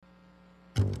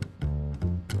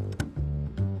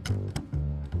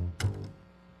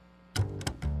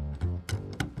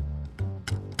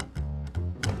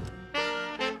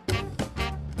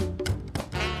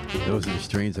Those are the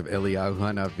strains of Eliyahu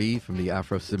Hanavi from the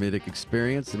Afro-Semitic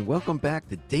Experience, and welcome back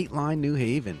to Dateline New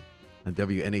Haven on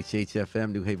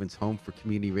WNHH-FM, New Haven's home for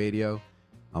community radio.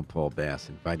 I'm Paul Bass,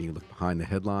 inviting you to look behind the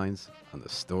headlines on the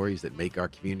stories that make our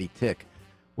community tick.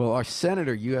 Well, our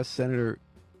Senator, U.S. Senator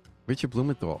Richard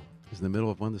Blumenthal, is in the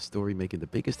middle of one of the stories making the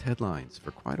biggest headlines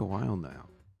for quite a while now.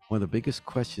 One of the biggest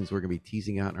questions we're going to be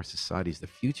teasing out in our society is the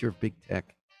future of big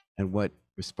tech and what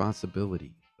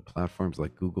responsibility the platforms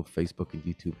like Google, Facebook, and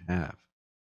YouTube have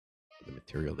for the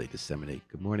material they disseminate.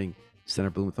 Good morning, Senator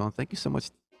Blumenthal. Thank you so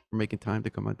much for making time to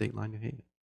come on Dateline New Haven.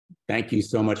 Thank you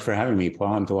so much for having me,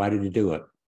 Paul. I'm delighted to do it.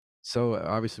 So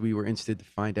obviously we were interested to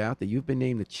find out that you've been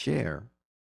named the chair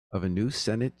of a new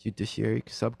Senate Judiciary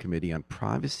Subcommittee on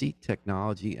Privacy,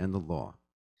 Technology, and the Law.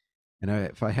 And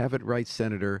if I have it right,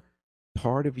 Senator,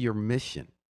 part of your mission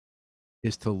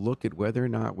is to look at whether or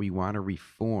not we want to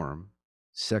reform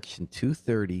Section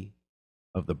 230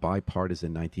 of the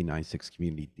bipartisan 1996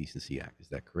 Community Decency Act. Is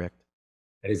that correct?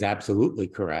 That is absolutely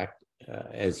correct.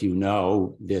 As you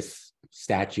know, this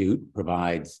statute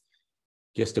provides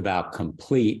just about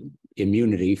complete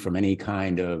immunity from any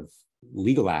kind of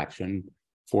legal action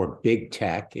for big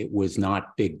tech. It was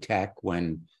not big tech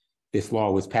when this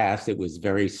law was passed. It was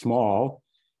very small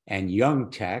and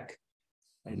young tech.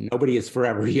 And nobody is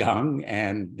forever young,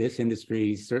 and this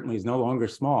industry certainly is no longer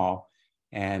small.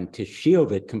 And to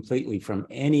shield it completely from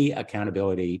any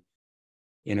accountability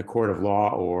in a court of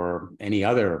law or any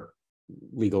other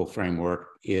legal framework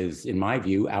is, in my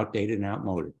view, outdated and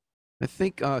outmoded. I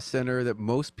think, Senator, that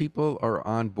most people are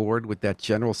on board with that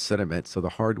general sentiment. So the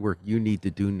hard work you need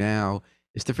to do now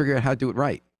is to figure out how to do it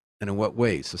right and in what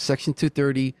ways. So Section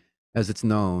 230, as it's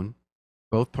known,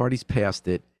 both parties passed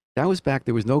it. That was back,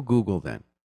 there was no Google then.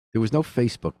 There was no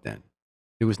Facebook then.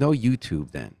 There was no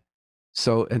YouTube then.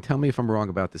 So, and tell me if I'm wrong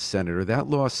about this, Senator, that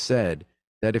law said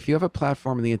that if you have a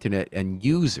platform on the internet and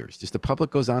users, just the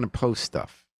public goes on and posts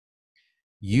stuff,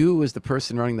 you as the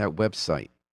person running that website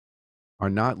are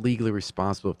not legally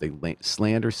responsible if they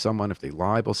slander someone, if they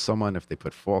libel someone, if they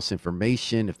put false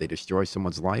information, if they destroy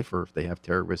someone's life, or if they have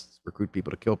terrorists recruit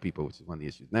people to kill people, which is one of the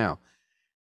issues now.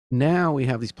 Now we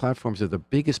have these platforms that are the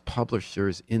biggest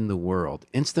publishers in the world.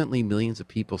 Instantly, millions of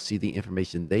people see the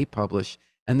information they publish,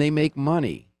 and they make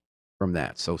money from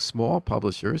that. So small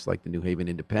publishers like the New Haven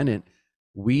Independent,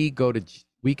 we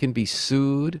can be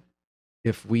sued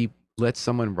if we let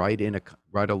someone write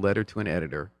a letter to an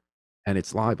editor, and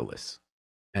it's libelous.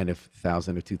 And if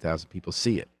 1,000 or 2,000 people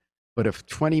see it. But if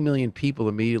 20 million people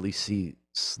immediately see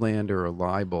slander or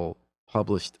libel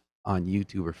published on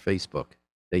YouTube or Facebook,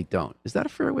 they don't. Is that a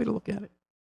fair way to look at it?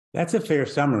 That's a fair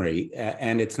summary.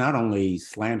 And it's not only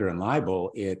slander and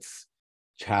libel, it's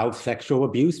child sexual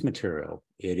abuse material.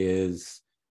 It is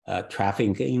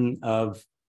trafficking of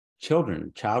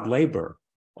children, child labor,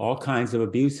 all kinds of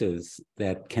abuses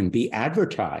that can be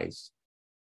advertised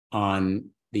on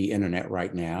the internet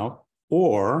right now,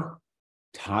 or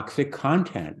toxic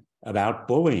content about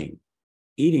bullying,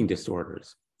 eating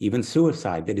disorders, even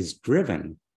suicide that is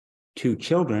driven to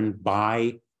children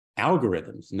by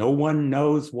algorithms. No one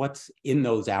knows what's in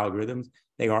those algorithms.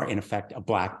 They are, in effect, a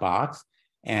black box.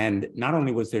 And not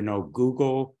only was there no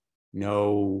Google,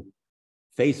 no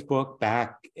Facebook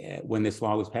back when this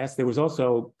law was passed, there was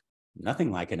also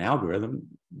nothing like an algorithm.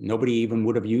 Nobody even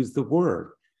would have used the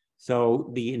word.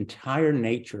 So the entire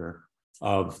nature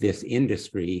of this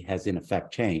industry has in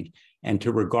effect changed. And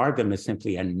to regard them as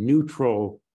simply a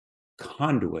neutral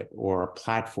conduit or a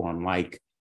platform like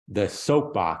the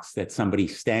soapbox that somebody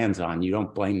stands on, you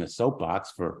don't blame the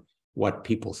soapbox for what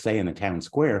people say in the town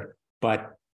square.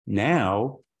 But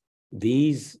now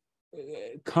these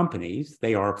companies,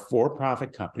 they are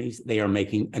for-profit companies, they are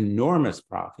making enormous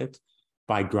profits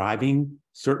by driving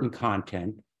certain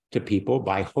content to people,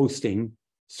 by hosting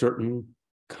certain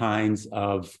kinds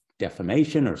of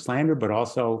defamation or slander, but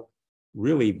also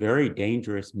really very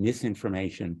dangerous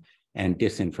misinformation and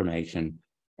disinformation.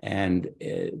 And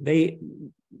they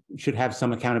should have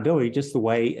some accountability, just the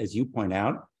way, as you point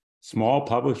out, small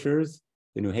publishers,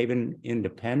 the New Haven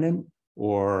Independent,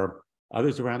 or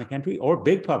others around the country, or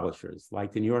big publishers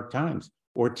like the New York Times,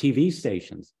 or TV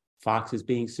stations. Fox is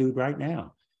being sued right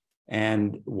now.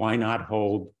 And why not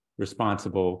hold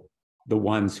responsible the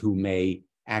ones who may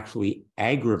actually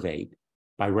aggravate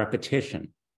by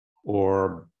repetition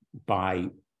or by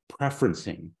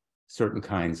preferencing certain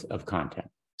kinds of content?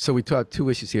 So we talked two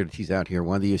issues here to tease out here.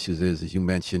 One of the issues is, as you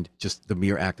mentioned, just the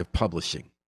mere act of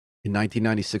publishing. In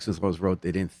 1996, when this was wrote,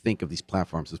 they didn't think of these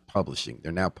platforms as publishing.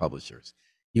 They're now publishers.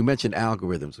 You mentioned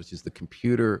algorithms, which is the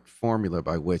computer formula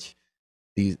by which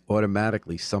these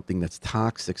automatically something that's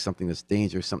toxic, something that's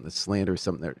dangerous, something that's slanderous,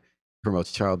 something that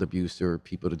promotes child abuse or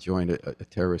people to join a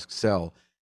terrorist cell,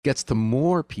 gets to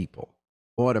more people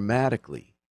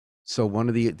automatically. So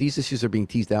these issues are being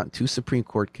teased out in two Supreme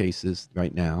Court cases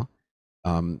right now.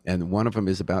 And one of them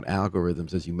is about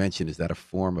algorithms, as you mentioned. Is that a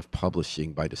form of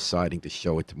publishing by deciding to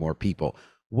show it to more people?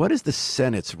 What is the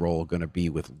Senate's role going to be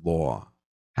with law?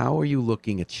 How are you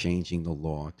looking at changing the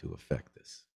law to affect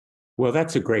this? Well,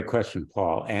 that's a great question,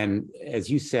 Paul. And as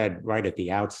you said right at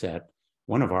the outset,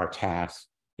 one of our tasks,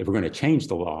 if we're going to change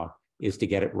the law, is to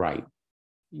get it right.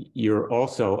 You're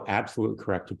also absolutely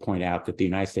correct to point out that the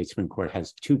United States Supreme Court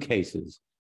has two cases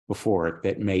before it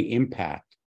that may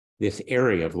impact this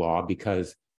area of law,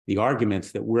 because the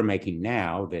arguments that we're making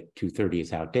now, that 230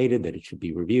 is outdated, that it should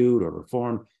be reviewed or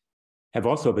reformed, have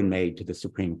also been made to the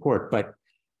Supreme Court. But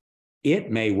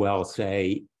it may well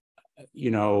say,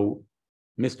 you know,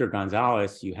 Mr.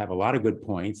 Gonzalez, you have a lot of good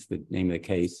points. The name of the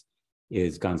case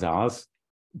is Gonzalez,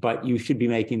 but you should be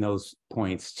making those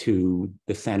points to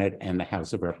the Senate and the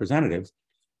House of Representatives.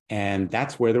 And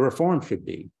that's where the reform should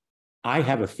be. I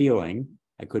have a feeling,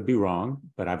 I could be wrong,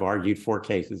 but I've argued 4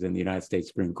 cases in the United States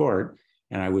Supreme Court,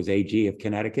 and I was AG of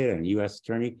Connecticut and U.S.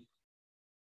 Attorney.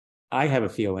 I have a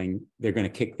feeling they're going to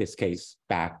kick this case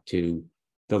back to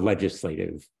the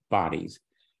legislative bodies.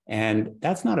 And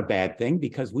that's not a bad thing,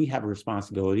 because we have a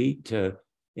responsibility to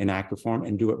enact reform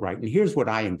and do it right. And here's what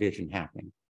I envision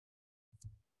happening.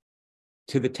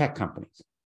 To the tech companies,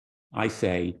 I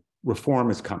say, reform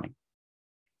is coming.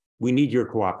 We need your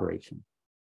cooperation.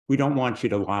 We don't want you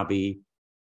to lobby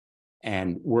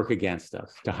and work against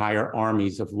us, to hire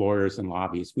armies of lawyers and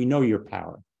lobbyists. We know your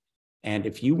power. And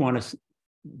if you want to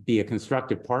be a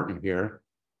constructive partner here,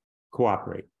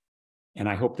 cooperate. And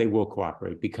I hope they will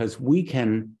cooperate, because we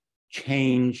can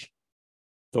change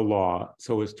the law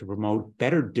so as to promote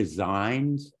better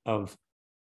designs of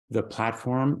the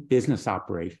platform, business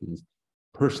operations,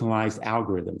 personalized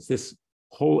algorithms. This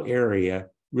whole area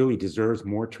really deserves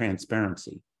more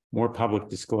transparency, more public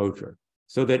disclosure,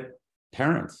 so that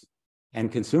parents and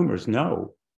consumers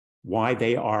know why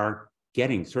they are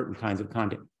getting certain kinds of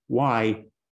content, why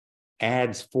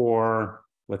ads for,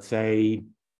 let's say,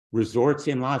 resorts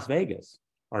in Las Vegas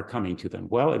are coming to them.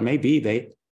 Well, it may be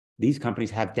these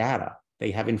companies have data.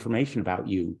 They have information about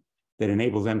you that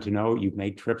enables them to know you've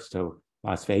made trips to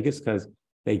Las Vegas, because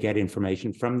they get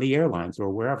information from the airlines or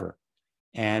wherever.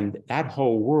 And that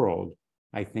whole world,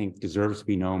 I think, deserves to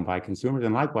be known by consumers,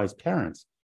 and likewise parents.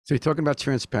 So you're talking about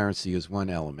transparency as one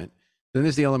element. Then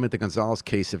there's the element, the Gonzalez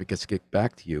case, if it gets kicked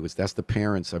back to you, is that's the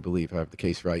parents, I believe, I have the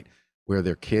case right, where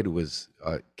their kid was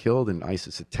killed in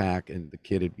ISIS attack, and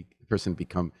the person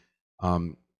become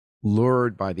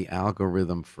lured by the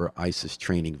algorithm for ISIS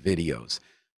training videos.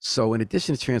 So in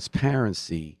addition to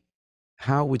transparency,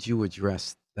 how would you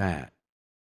address that?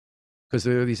 Because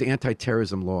there are these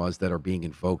anti-terrorism laws that are being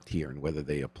invoked here, and whether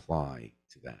they apply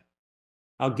to that.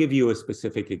 I'll give you a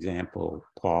specific example,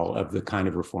 Paul, of the kind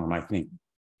of reform I think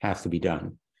has to be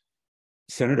done.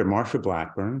 Senator Marsha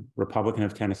Blackburn, Republican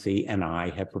of Tennessee, and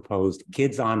I have proposed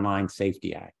Kids Online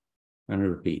Safety Act. Let me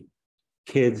repeat,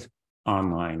 Kids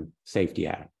Online Safety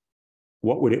Act.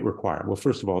 What would it require? Well,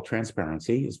 first of all,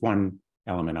 transparency is one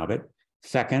element of it.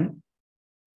 Second,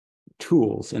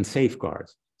 tools and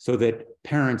safeguards so that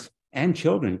parents and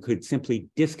children could simply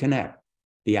disconnect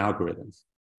the algorithms.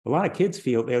 A lot of kids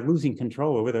feel they're losing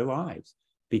control over their lives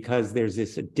because there's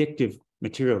this addictive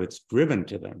material that's driven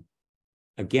to them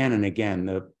again and again.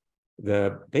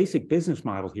 The basic business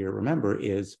model here, remember,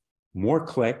 is more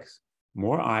clicks,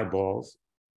 more eyeballs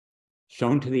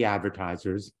shown to the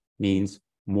advertisers means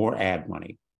more ad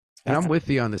money. And I'm with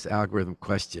you on this algorithm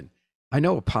question. I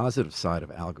know a positive side of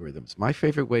algorithms. My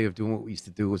favorite way of doing what we used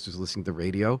to do was just listening to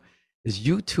radio. Is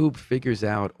YouTube figures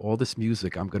out all this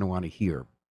music I'm going to want to hear,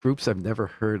 groups I've never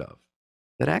heard of,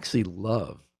 that I actually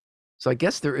love. So I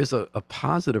guess there is a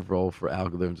positive role for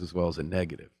algorithms as well as a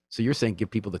negative. So you're saying give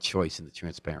people the choice and the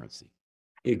transparency.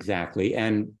 Exactly.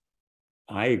 And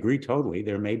I agree totally.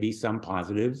 There may be some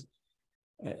positives,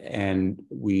 and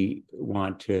we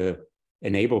want to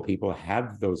enable people to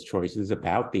have those choices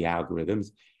about the algorithms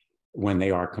when they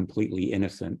are completely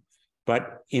innocent.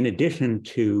 But in addition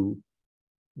to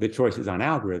the choices on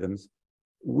algorithms,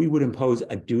 we would impose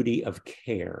a duty of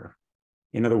care.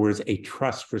 In other words, a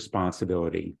trust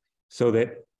responsibility, so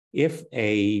that if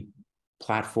a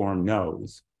platform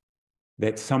knows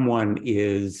that someone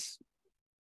is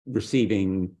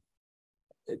receiving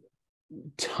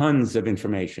tons of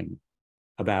information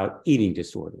about eating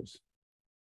disorders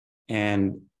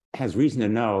and has reason to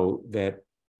know that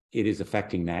it is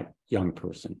affecting that young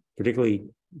person, particularly,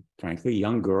 frankly,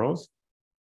 young girls,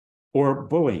 or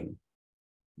bullying.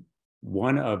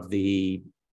 One of the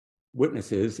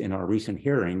witnesses in our recent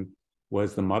hearing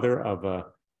was the mother of a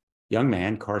young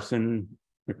man, Carson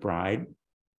McBride,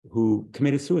 who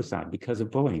committed suicide because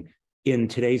of bullying. In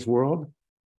today's world,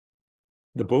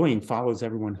 the bullying follows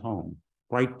everyone home,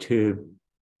 right to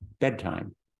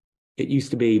bedtime. It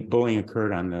used to be bullying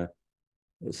occurred on the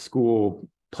school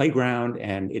playground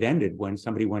and it ended when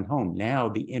somebody went home. Now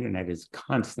the internet is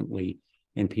constantly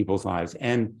in people's lives,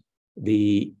 and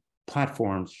the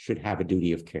platforms should have a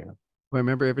duty of care. Well, I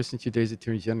remember ever since your days as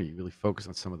Attorney General, you really focus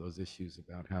on some of those issues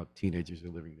about how teenagers are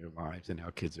living their lives and how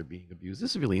kids are being abused.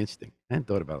 This is really interesting. I hadn't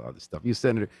thought about all this stuff. You,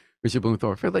 Senator Richard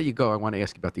Blumenthal, if I let you go, I want to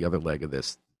ask you about the other leg of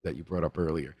this that you brought up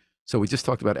earlier. So we just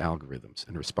talked about algorithms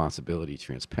and responsibility,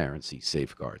 transparency,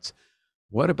 safeguards.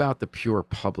 What about the pure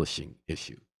publishing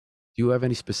issue? Do you have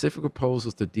any specific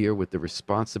proposals to deal with the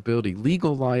responsibility,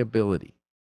 legal liability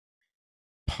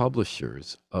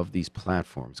publishers of these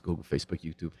platforms, Google, Facebook,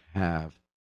 YouTube, have?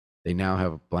 They now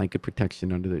have a blanket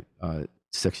protection under the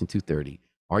Section 230.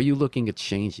 Are you looking at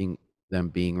changing them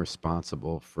being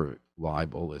responsible for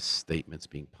libelous statements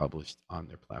being published on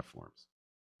their platforms?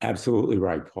 Absolutely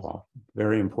right, Paul.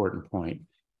 Very important point.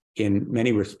 In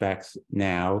many respects,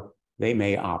 now they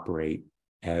may operate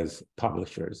as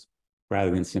publishers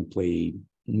rather than simply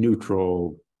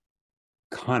neutral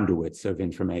conduits of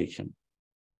information,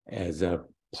 as a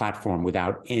platform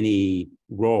without any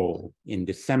role in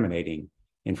disseminating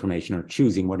information or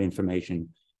choosing what information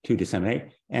to disseminate.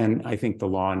 And I think the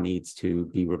law needs to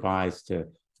be revised to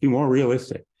be more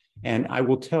realistic. And I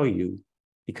will tell you,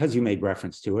 because you made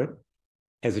reference to it,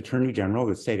 as Attorney General of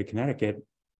the state of Connecticut,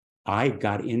 I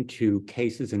got into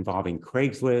cases involving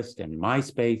Craigslist and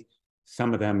MySpace.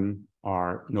 Some of them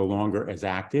are no longer as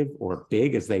active or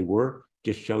big as they were.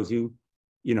 Just shows you,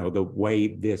 the way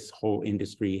this whole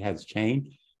industry has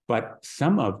changed. But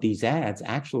some of these ads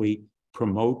actually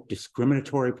promote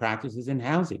discriminatory practices in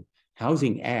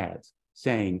housing ads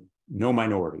saying no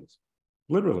minorities,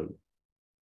 literally.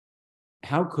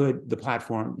 How could the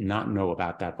platform not know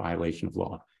about that violation of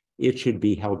law? It should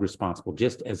be held responsible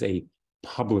just as a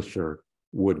publisher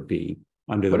would be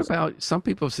under What those. about some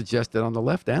people have suggested on the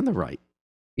left and the right,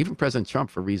 even President Trump,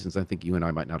 for reasons I think you and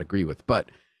I might not agree with, but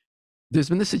there's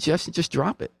been the suggestion, just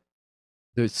drop it.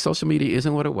 The social media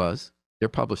isn't what it was. They're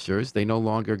publishers. They no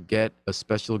longer get a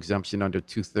special exemption under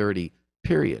 230,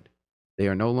 period. They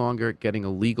are no longer getting a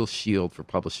legal shield for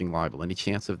publishing libel. Any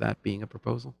chance of that being a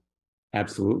proposal?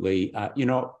 Absolutely.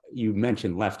 You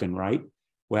mentioned left and right.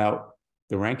 Well,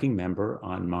 the ranking member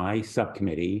on my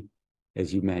subcommittee,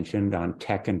 as you mentioned, on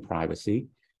tech and privacy,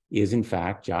 is in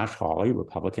fact Josh Hawley,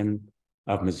 Republican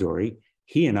of Missouri.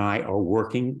 He and I are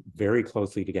working very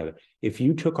closely together. If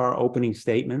you took our opening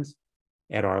statements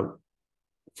at our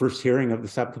first hearing of the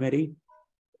subcommittee,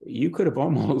 you could have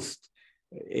almost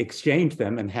exchanged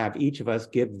them and have each of us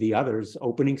give the other's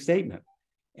opening statement.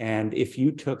 And if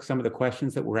you took some of the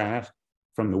questions that were asked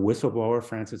from the whistleblower,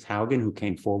 Frances Haugen, who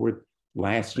came forward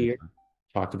last year,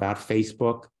 talked about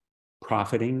Facebook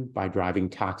profiting by driving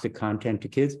toxic content to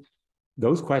kids.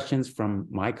 Those questions from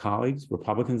my colleagues,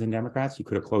 Republicans and Democrats, you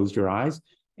could have closed your eyes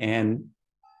and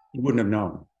you wouldn't have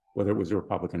known whether it was a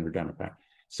Republican or Democrat.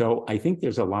 So I think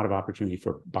there's a lot of opportunity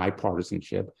for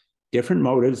bipartisanship. Different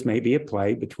motives may be at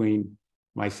play between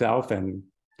myself and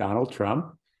Donald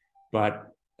Trump,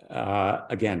 but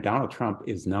again, Donald Trump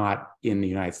is not in the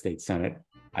United States Senate.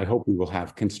 I hope we will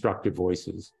have constructive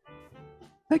voices.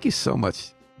 Thank you so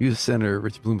much. You, Senator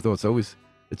Rich Blumenthal, it's always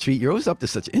a treat. You're always up to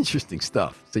such interesting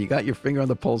stuff. So you got your finger on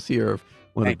the pulse here of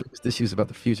one of the biggest issues about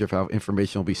the future of how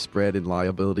information will be spread and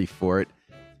liability for it.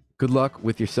 Good luck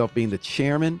with yourself being the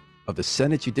chairman of the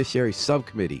Senate Judiciary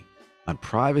Subcommittee on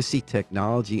Privacy,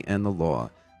 Technology, and the Law.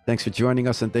 Thanks for joining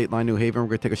us on Dateline New Haven. We're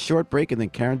going to take a short break, and then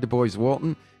Karen Du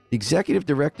Bois-Walton, the Executive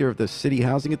Director of the City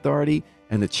Housing Authority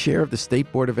and the Chair of the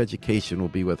State Board of Education, will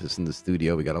be with us in the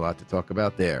studio. We got a lot to talk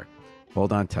about there.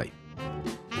 Hold on tight.